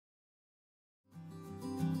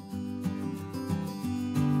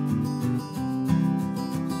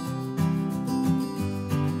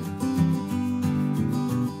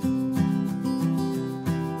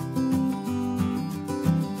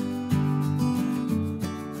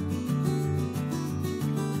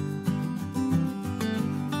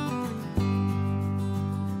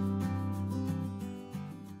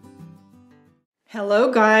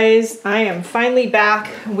Hello guys, I am finally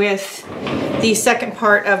back with the second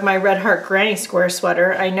part of my Red Heart Granny Square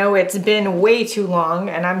sweater. I know it's been way too long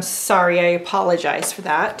and I'm sorry, I apologize for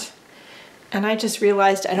that. And I just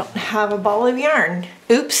realized I don't have a ball of yarn.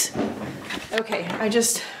 Oops. Okay, I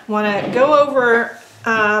just want to go over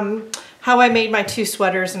how I made my two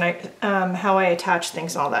sweaters and how I attach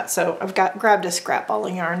things and all that. So I've grabbed a scrap ball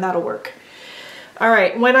of yarn, that'll work. All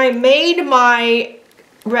right, when I made my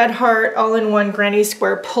Red Heart all-in-one Granny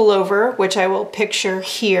Square pullover, which I will picture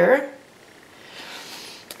here,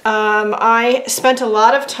 I spent a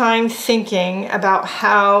lot of time thinking about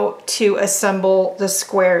how to assemble the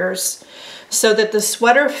squares so that the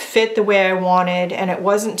sweater fit the way I wanted and it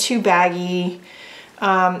wasn't too baggy.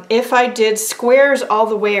 If I did squares all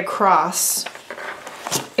the way across,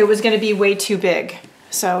 it was going to be way too big.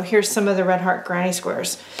 So here's some of the Red Heart Granny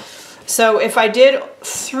Squares. So if I did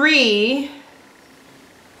 3,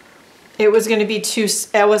 it was going to be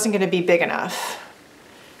it wasn't going to be big enough.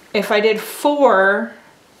 If I did 4,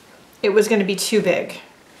 it was going to be too big.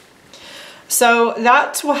 So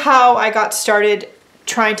that's how I got started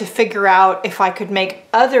trying to figure out if I could make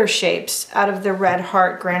other shapes out of the Red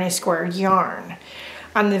Heart Granny Square yarn.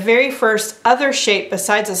 And the very first other shape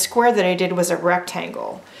besides a square that I did was a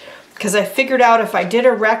rectangle. Because I figured out if I did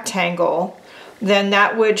a rectangle, then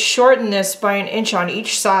that would shorten this by 1 inch on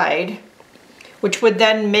each side, which would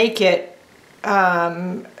then make it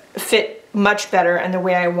fit much better and the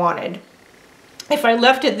way I wanted. If I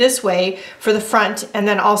left it this way for the front and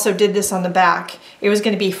then also did this on the back, it was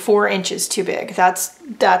going to be 4 inches too big.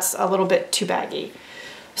 That's a little bit too baggy.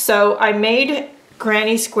 So I made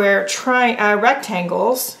Granny Square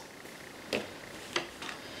rectangles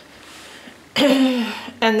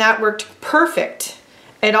and that worked perfect.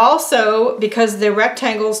 It also, because the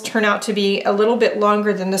rectangles turn out to be a little bit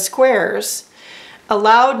longer than the squares,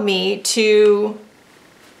 allowed me to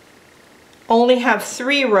only have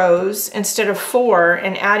 3 rows instead of 4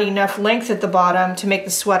 and add enough length at the bottom to make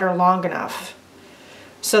the sweater long enough.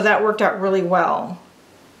 So that worked out really well.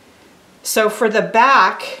 So for the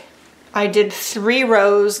back, I did 3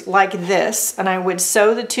 rows like this, and I would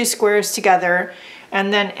sew the 2 squares together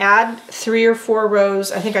and then add 3 or 4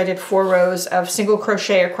 rows, I think I did 4 rows of single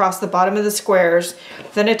crochet across the bottom of the squares,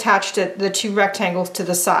 then attached the 2 rectangles to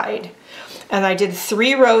the side. And I did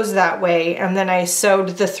 3 rows that way, and then I sewed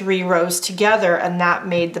the 3 rows together, and that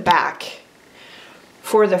made the back.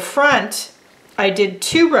 For the front, I did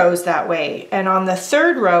 2 rows that way, and on the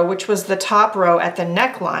 3rd row, which was the top row at the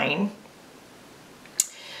neckline,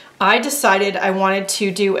 I decided I wanted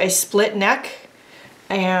to do a split neck,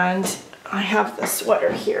 and I have the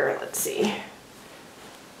sweater here, let's see.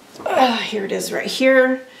 Here it is right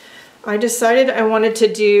here. I decided I wanted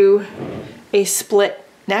to do a split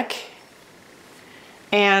neck.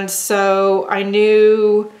 And so I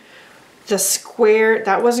knew the square,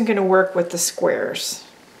 that wasn't going to work with the squares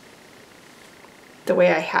the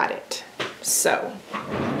way I had it. So,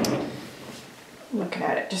 looking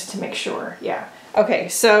at it just to make sure, yeah. Okay,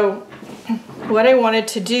 so what I wanted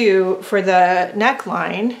to do for the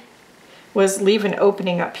neckline was leave an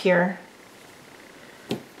opening up here.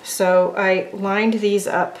 So I lined these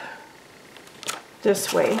up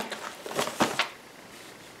this way.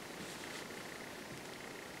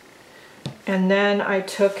 And then I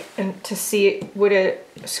took to see, would a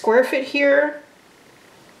square fit here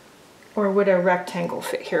or would a rectangle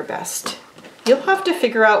fit here best? You'll have to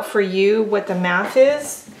figure out for you what the math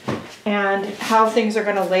is and how things are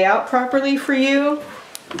going to lay out properly for you.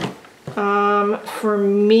 For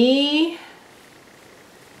me,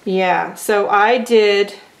 yeah, so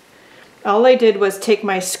all I did was take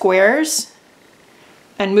my squares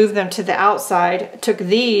and move them to the outside, took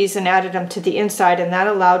these and added them to the inside, and that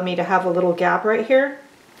allowed me to have a little gap right here.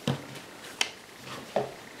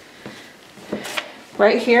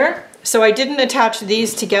 Right here. So I didn't attach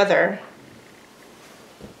these together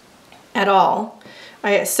at all.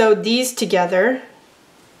 I sewed these together,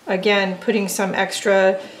 again putting some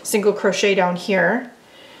extra single crochet down here,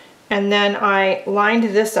 and then I lined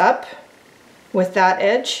this up with that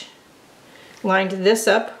edge, lined this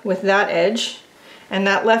up with that edge, and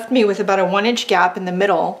that left me with about a 1 inch gap in the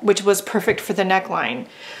middle, which was perfect for the neckline.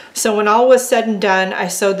 So when all was said and done, I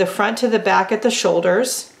sewed the front to the back at the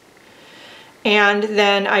shoulders, and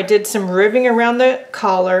then I did some ribbing around the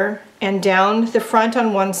collar and down the front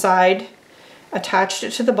on one side, attached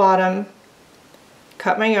it to the bottom,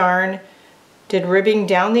 cut my yarn, did ribbing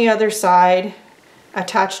down the other side,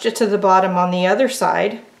 attached it to the bottom on the other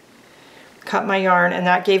side, cut my yarn, and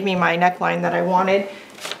that gave me my neckline that I wanted.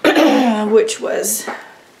 Which was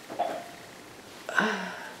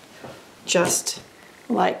just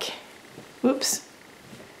like oops,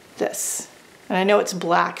 this. And I know it's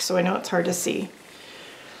black, so I know it's hard to see.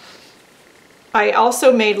 I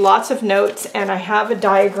also made lots of notes, and I have a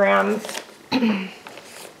diagram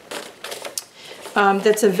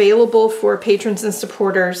that's available for patrons and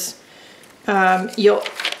supporters.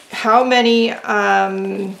 How many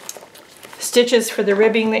stitches for the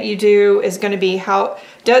ribbing that you do is going to be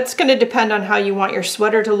that's going to depend on how you want your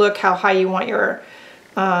sweater to look, how high you want your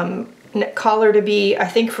collar to be. I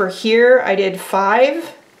think for here I did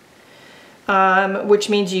 5, which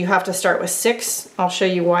means you have to start with 6. I'll show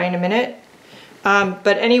you why in a minute.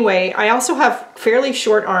 But anyway, I also have fairly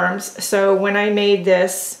short arms, so when I made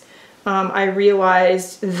this, I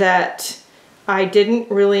realized that I didn't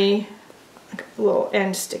really, a little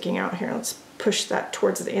end sticking out here, let's push that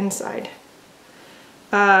towards the inside.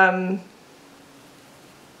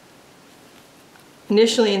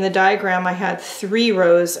 Initially in the diagram I had 3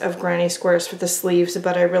 rows of granny squares for the sleeves,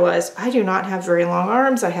 but I realized I do not have very long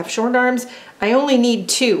arms, I have short arms, I only need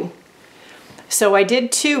 2. So I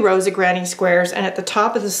did 2 rows of granny squares, and at the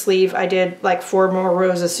top of the sleeve I did like 4 more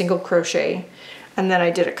rows of single crochet, and then I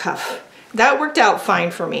did a cuff. That worked out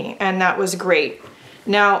fine for me, and that was great.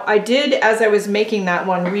 Now I did, as I was making that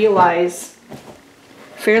one, realize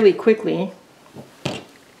fairly quickly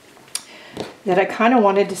that I kind of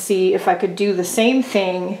wanted to see if I could do the same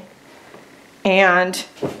thing and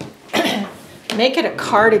make it a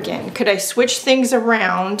cardigan. Could I switch things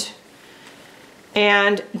around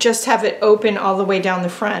and just have it open all the way down the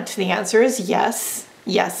front? The answer is yes.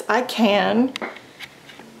 Yes, I can.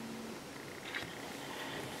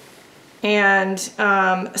 And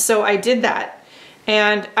so I did that.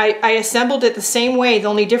 And I assembled it the same way. The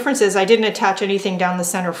only difference is I didn't attach anything down the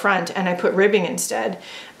center front, and I put ribbing instead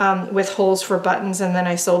with holes for buttons, and then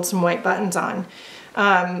I sewed some white buttons on.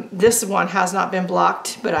 This one has not been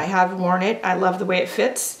blocked, but I have worn it. I love the way it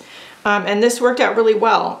fits. And this worked out really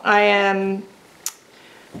well.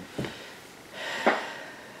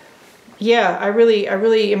 Yeah, I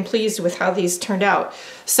really am pleased with how these turned out.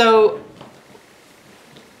 So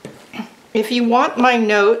if you want my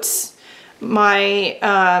notes, my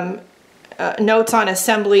notes on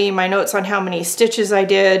assembly, my notes on how many stitches I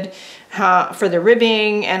did for the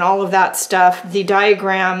ribbing and all of that stuff, the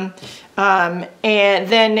diagram, and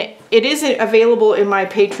then it is available in my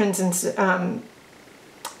patrons and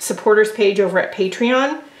supporters page over at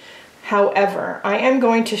Patreon. However, I am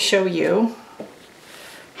going to show you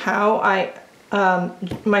how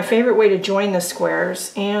my favorite way to join the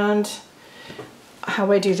squares and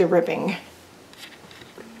how I do the ribbing.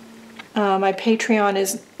 My Patreon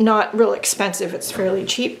is not real expensive, it's fairly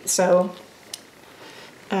cheap, so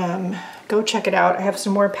go check it out. I have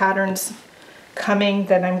some more patterns coming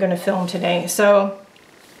that I'm going to film today. So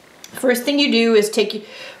first thing you do is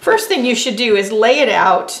first thing you should do is lay it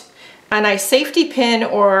out, and I safety pin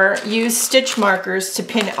or use stitch markers to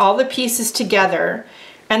pin all the pieces together,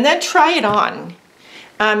 and then try it on.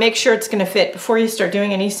 Make sure it's going to fit before you start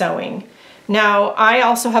doing any sewing. Now, I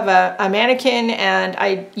also have a mannequin, and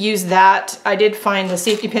I use that. I did find the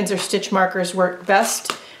safety pins or stitch markers work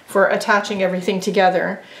best for attaching everything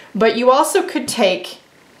together. But you also could take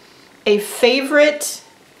a favorite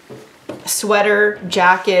sweater,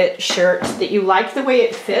 jacket, shirt that you like the way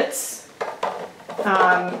it fits.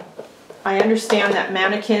 I understand that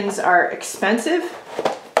mannequins are expensive,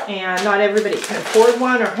 and not everybody can afford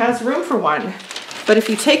one or has room for one. But if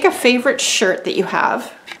you take a favorite shirt that you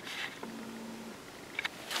have,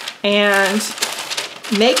 and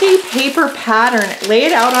make a paper pattern, lay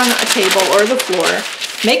it out on a table or the floor,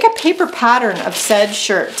 make a paper pattern of said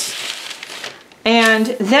shirt. And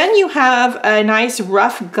then you have a nice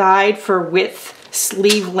rough guide for width,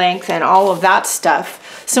 sleeve length, and all of that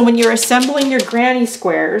stuff. So when you're assembling your granny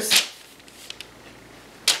squares,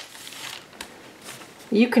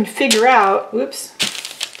 you can figure out, whoops.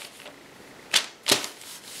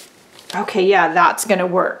 Okay, yeah, that's gonna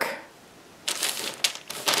work.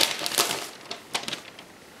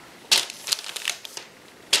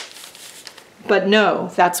 But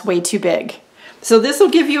no, that's way too big. So this will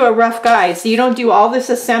give you a rough guide, so you don't do all this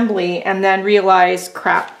assembly and then realize,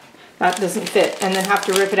 crap, that doesn't fit, and then have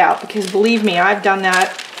to rip it out, because believe me, I've done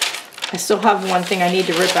that. I still have one thing I need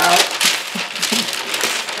to rip out,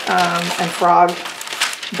 and frog.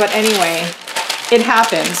 But anyway, it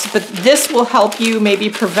happens, but this will help you maybe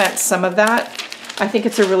prevent some of that. I think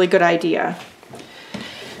it's a really good idea.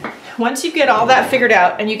 Once you get all that figured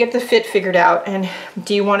out and you get the fit figured out, and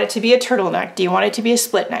do you want it to be a turtleneck? Do you want it to be a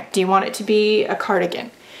split neck? Do you want it to be a cardigan?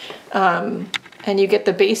 And you get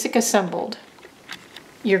the basic assembled,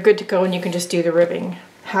 you're good to go, and you can just do the ribbing.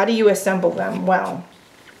 How do you assemble them? Well,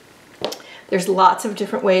 There's lots of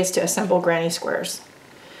different ways to assemble granny squares.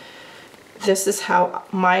 This is how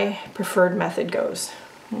my preferred method goes.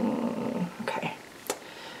 Okay.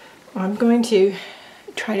 I'm going to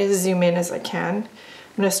try to zoom in as I can.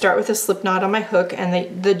 I'm going to start with a slip knot on my hook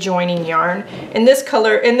and the joining yarn. In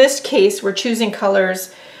this case, we're choosing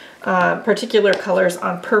colors, particular colors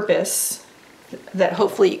on purpose that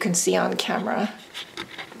hopefully you can see on camera.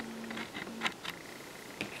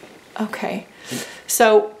 Okay,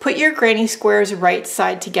 so put your granny squares right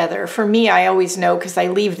side together. For me, I always know because I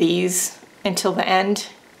leave these until the end,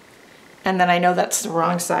 and then I know that's the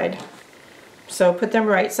wrong side. So put them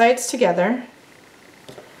right sides together.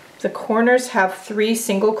 The corners have 3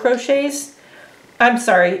 single crochets. I'm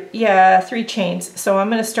sorry, yeah, 3 chains. So I'm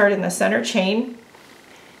going to start in the center chain,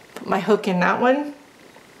 put my hook in that one,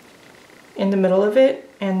 in the middle of it,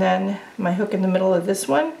 and then my hook in the middle of this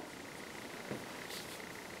one.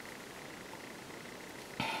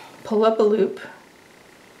 Pull up a loop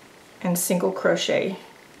and single crochet.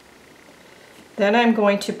 Then I'm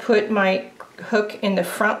going to put my hook in the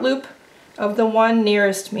front loop of the one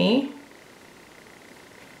nearest me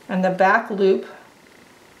and the back loop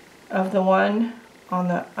of the one on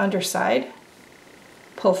the underside.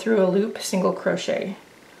 Pull through a loop, single crochet.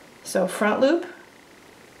 So front loop,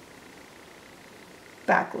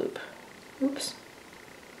 back loop. Oops.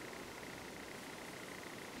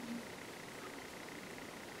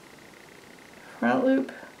 Front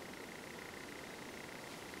loop,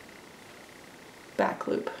 back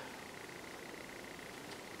loop.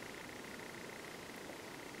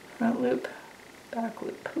 Front loop, back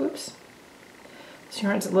loop. Oops. This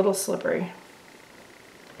yarn's a little slippery.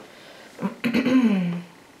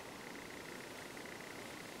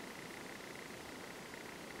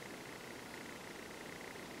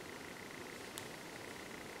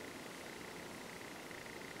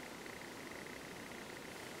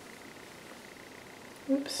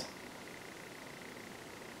 Oops.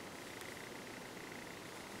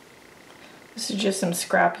 This is just some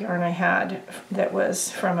scrap yarn I had that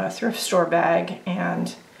was from a thrift store bag,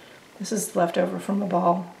 and this is leftover from a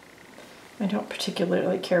ball. I don't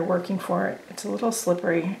particularly care working for it. It's a little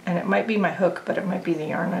slippery, and it might be my hook, but it might be the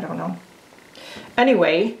yarn, I don't know.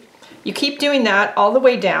 Anyway, you keep doing that all the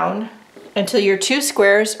way down until your 2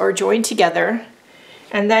 squares are joined together,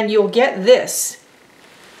 and then you'll get this,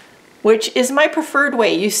 which is my preferred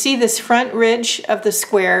way. You see this front ridge of the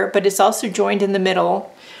square, but it's also joined in the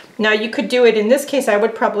middle. Now you could do it, in this case I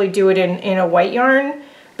would probably do it in a white yarn,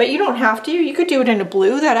 but you don't have to. You could do it in a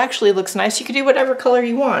blue. That actually looks nice. You could do whatever color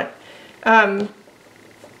you want. But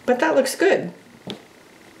that looks good.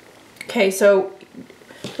 Okay, so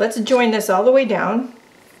let's join this all the way down.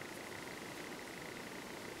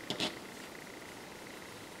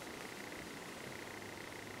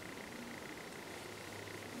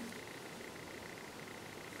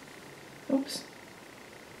 Oops.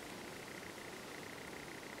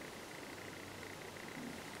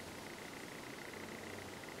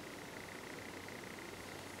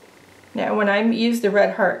 Now when I use the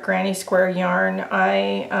Red Heart Granny Square yarn,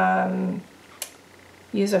 I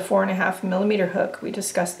use a 4.5mm hook. We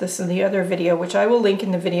discussed this in the other video, which I will link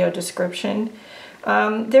in the video description.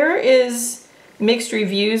 There is mixed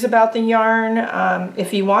reviews about the yarn.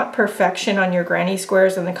 If you want perfection on your granny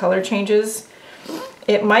squares and the color changes,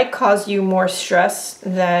 it might cause you more stress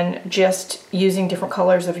than just using different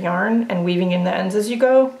colors of yarn and weaving in the ends as you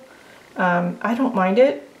go. I don't mind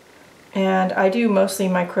it, and I do mostly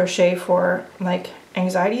my crochet for like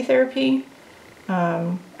anxiety therapy.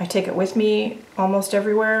 I take it with me almost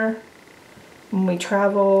everywhere when we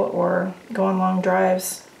travel or go on long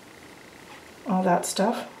drives, all that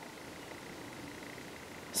stuff.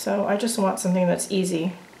 So I just want something that's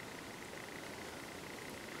easy.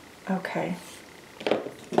 Okay.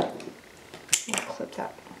 I'll clip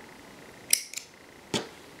that.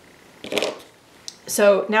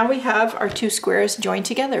 So now we have our 2 squares joined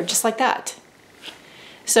together, just like that.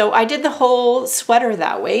 So I did the whole sweater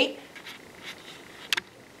that way.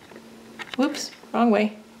 Whoops, wrong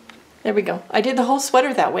way. There we go. I did the whole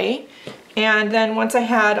sweater that way. And then once I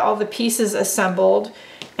had all the pieces assembled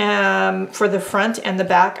for the front and the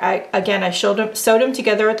back, I sewed them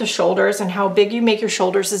together at the shoulders, and how big you make your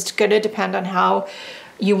shoulders is going to depend on how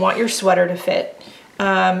you want your sweater to fit.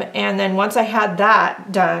 And then once I had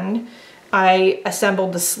that done, I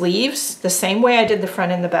assembled the sleeves the same way I did the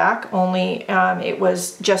front and the back, only it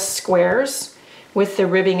was just squares with the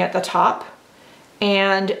ribbing at the top.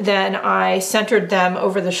 And then I centered them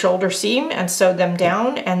over the shoulder seam and sewed them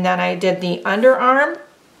down, and then I did the underarm,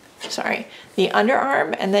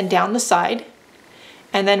 and then down the side.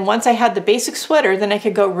 And then once I had the basic sweater, then I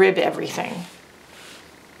could go rib everything.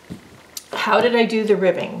 How did I do the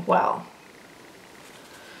ribbing? Well,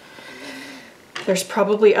 there's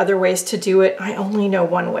probably other ways to do it. I only know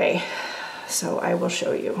one way, so I will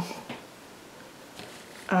show you.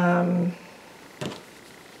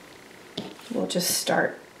 We'll just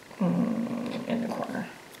start in the corner.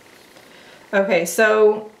 Okay,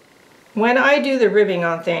 so when I do the ribbing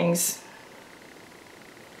on things,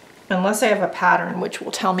 unless I have a pattern which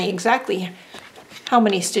will tell me exactly how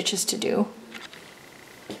many stitches to do,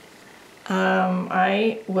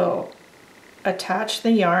 I will attach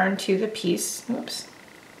the yarn to the piece, oops,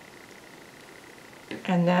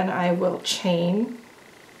 and then I will chain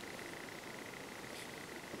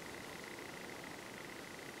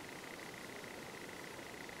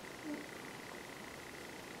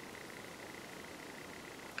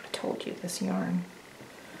told you this yarn.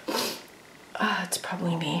 It's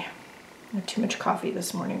probably me. I had too much coffee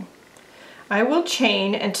this morning. I will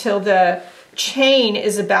chain until the chain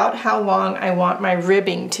is about how long I want my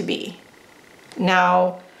ribbing to be.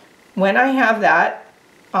 Now, when I have that,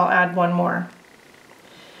 I'll add one more.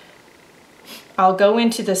 I'll go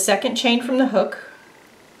into the second chain from the hook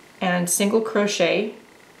and single crochet,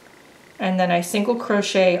 and then I single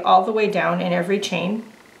crochet all the way down in every chain.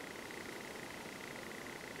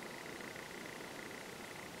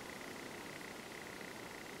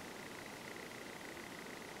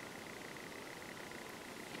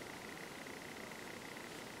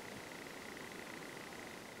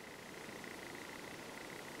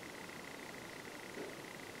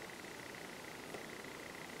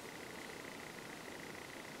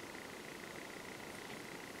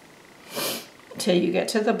 Till you get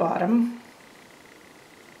to the bottom.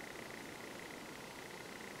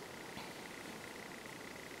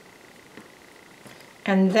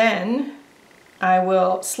 And then I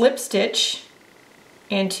will slip stitch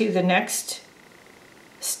into the next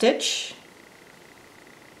stitch.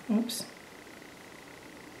 Oops.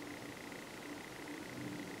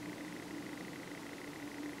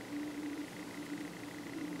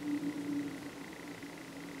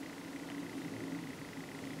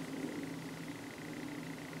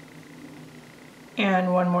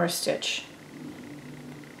 And one more stitch.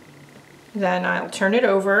 Then I'll turn it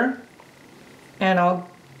over and I'll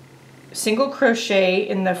single crochet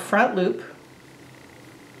in the front loop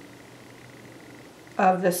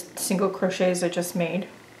of the single crochets I just made,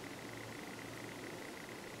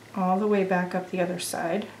 all the way back up the other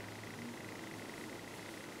side.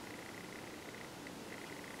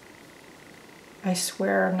 I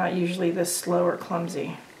swear I'm not usually this slow or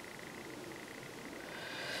clumsy.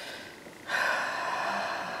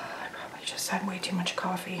 Had way too much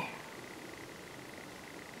coffee.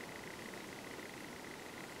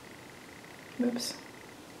 Oops.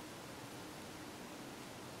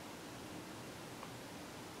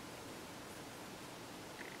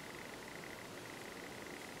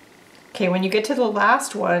 Okay, when you get to the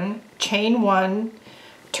last one, chain one,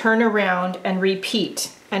 turn around and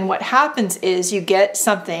repeat. And what happens is you get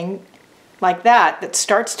something like that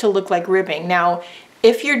starts to look like ribbing. Now,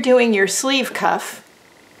 if you're doing your sleeve cuff,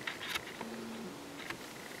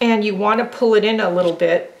 and you want to pull it in a little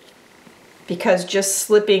bit, because just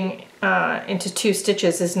slipping into 2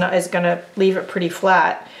 stitches is going to leave it pretty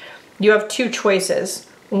flat. You have 2 choices.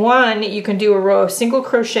 One, you can do a row of single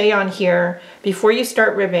crochet on here before you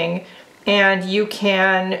start ribbing, and you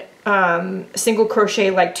can single crochet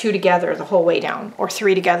like 2 together the whole way down, or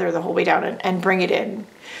 3 together the whole way down, and bring it in.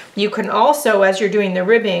 You can also, as you're doing the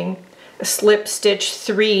ribbing, slip stitch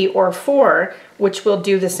 3 or 4, which will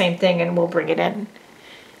do the same thing and will bring it in.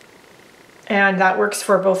 And that works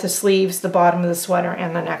for both the sleeves, the bottom of the sweater,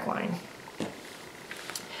 and the neckline.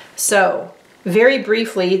 So, very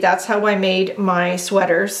briefly, that's how I made my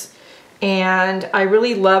sweaters. And I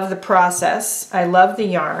really love the process. I love the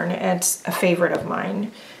yarn. It's a favorite of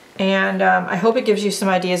mine. And I hope it gives you some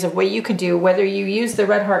ideas of what you can do, whether you use the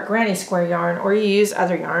Red Heart Granny Square yarn or you use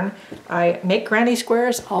other yarn. I make granny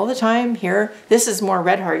squares all the time here. This is more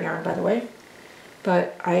Red Heart yarn, by the way.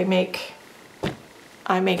 But I make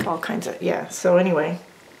all kinds of, yeah, so anyway.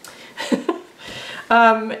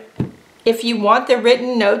 If you want the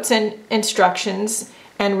written notes and instructions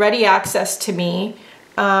and ready access to me,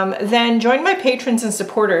 then join my patrons and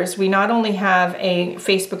supporters. We not only have a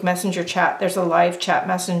Facebook Messenger chat, there's a live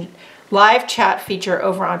chat feature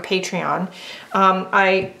over on Patreon.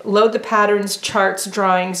 I load the patterns, charts,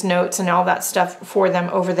 drawings, notes, and all that stuff for them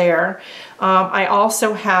over there. I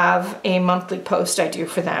also have a monthly post I do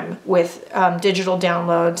for them with digital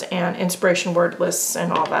downloads and inspiration word lists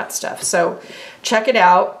and all that stuff. So check it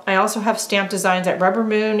out. I also have stamp designs at Rubber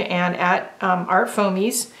Moon and at Art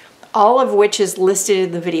Foamies. all of which is listed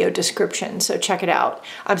in the video description, so check it out.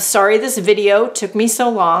 I'm sorry this video took me so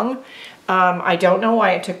long. I don't know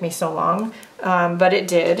why it took me so long, but it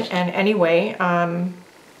did. And anyway, I'm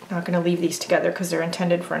not going to leave these together because they're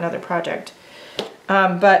intended for another project.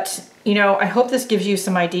 But, you know, I hope this gives you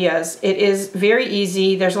some ideas. It is very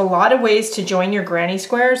easy. There's a lot of ways to join your granny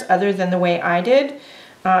squares other than the way I did.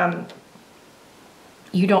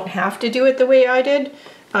 You don't have to do it the way I did,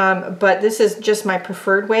 but this is just my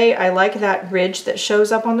preferred way. I like that ridge that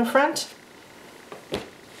shows up on the front.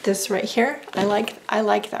 This right here, I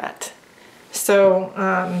like that. So,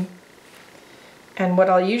 and what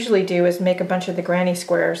I'll usually do is make a bunch of the granny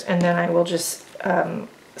squares, and then I will just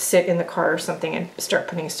sit in the car or something and start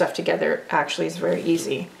putting stuff together. Actually, it's very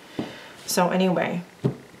easy. So anyway,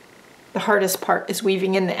 the hardest part is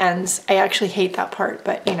weaving in the ends. I actually hate that part,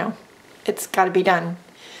 but you know, it's got to be done.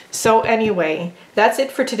 So anyway, that's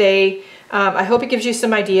it for today. I hope it gives you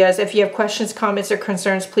some ideas. If you have questions, comments, or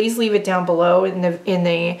concerns, please leave it down below in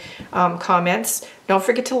the comments. Don't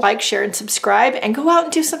forget to like, share, and subscribe, and go out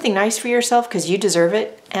and do something nice for yourself because you deserve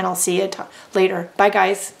it. And I'll see you later. Bye,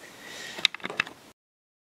 guys.